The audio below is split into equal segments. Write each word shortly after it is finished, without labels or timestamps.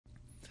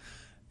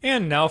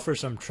And now for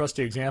some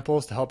trusty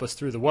examples to help us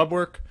through the web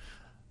work.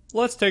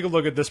 Let's take a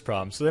look at this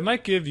problem. So they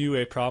might give you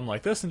a problem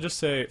like this and just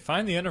say,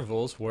 find the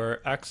intervals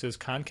where x is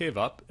concave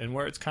up and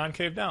where it's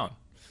concave down.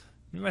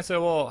 You might say,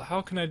 well,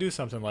 how can I do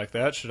something like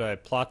that? Should I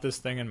plot this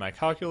thing in my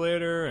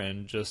calculator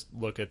and just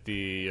look at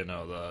the,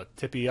 the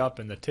tippy up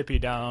and the tippy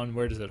down?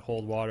 Where does it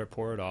hold water,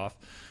 pour it off?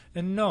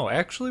 And no,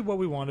 actually what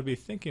we want to be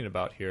thinking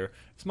about here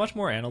is much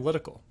more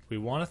analytical. We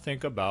want to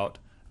think about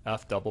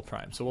f double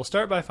prime. So we'll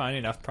start by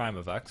finding f prime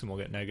of x, and we'll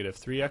get negative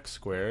 3x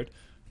squared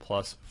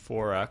plus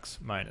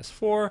 4x minus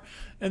 4,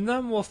 and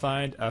then we'll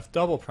find f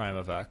double prime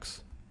of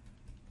x,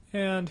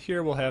 and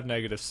here we'll have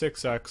negative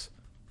 6x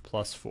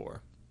plus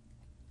 4.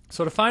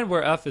 So to find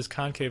where f is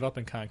concave up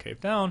and concave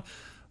down,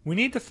 we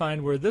need to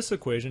find where this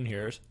equation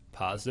here is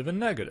positive and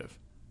negative.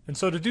 And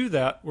so to do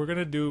that, we're going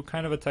to do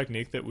kind of a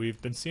technique that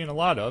we've been seeing a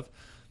lot of,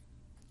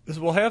 is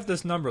we'll have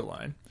this number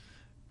line,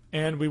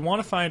 and we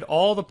want to find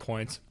all the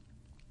points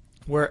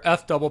where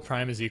f double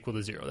prime is equal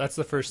to 0. That's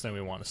the first thing we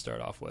want to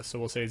start off with. So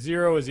we'll say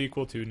 0 is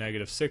equal to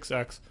negative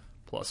 6x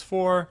plus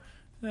 4,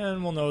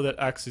 and we'll know that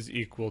x is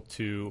equal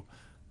to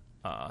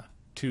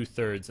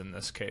 2/3 in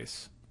this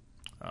case.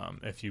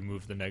 If you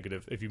move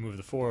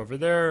the 4 over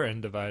there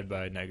and divide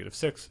by negative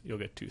 6, you'll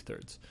get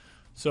 2/3.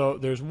 So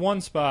there's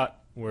one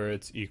spot where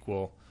it is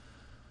equal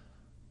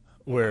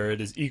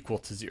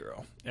to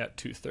 0 at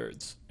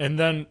 2/3. And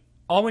then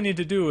all we need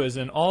to do is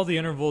in all the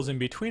intervals in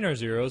between our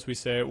zeros, we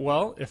say,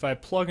 well, if I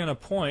plug in a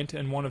point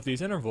in one of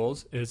these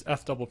intervals, is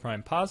f double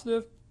prime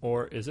positive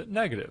or is it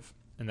negative?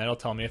 And that'll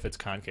tell me if it's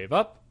concave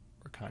up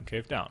or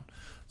concave down.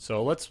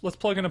 So let's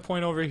plug in a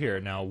point over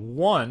here. Now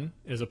 1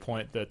 is a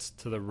point that's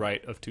to the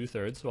right of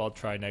 2/3, so I'll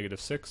try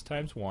negative 6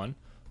 times 1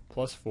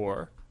 plus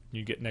 4.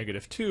 You get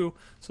negative 2,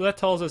 so that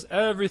tells us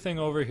everything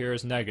over here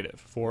is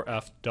negative for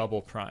f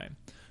double prime.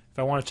 If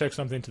I want to check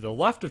something to the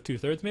left of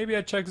 2/3, maybe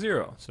I'd check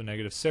 0. So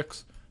negative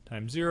 6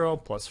 times 0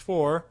 plus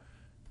 4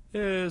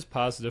 is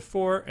positive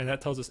 4, and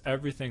that tells us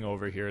everything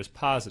over here is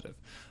positive.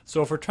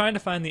 So if we're trying to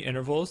find the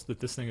intervals that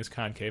this thing is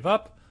concave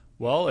up,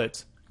 well,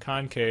 it's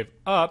concave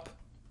up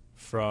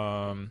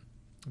from,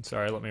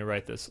 let me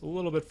write this a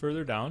little bit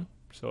further down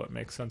so it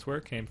makes sense where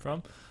it came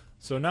from.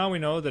 So now we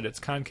know that it's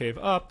concave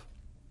up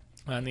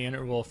on the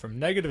interval from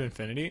negative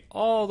infinity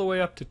all the way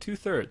up to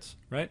 2/3,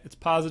 right? It's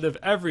positive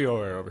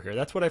everywhere over here.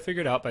 That's what I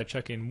figured out by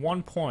checking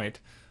one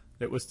point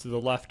that was to the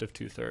left of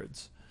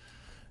 2/3.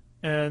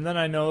 And then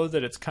I know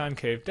that it's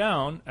concave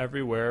down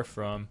everywhere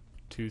from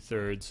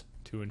 2/3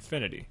 to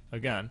infinity.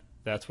 Again,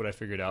 that's what I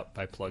figured out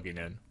by plugging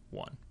in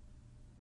 1.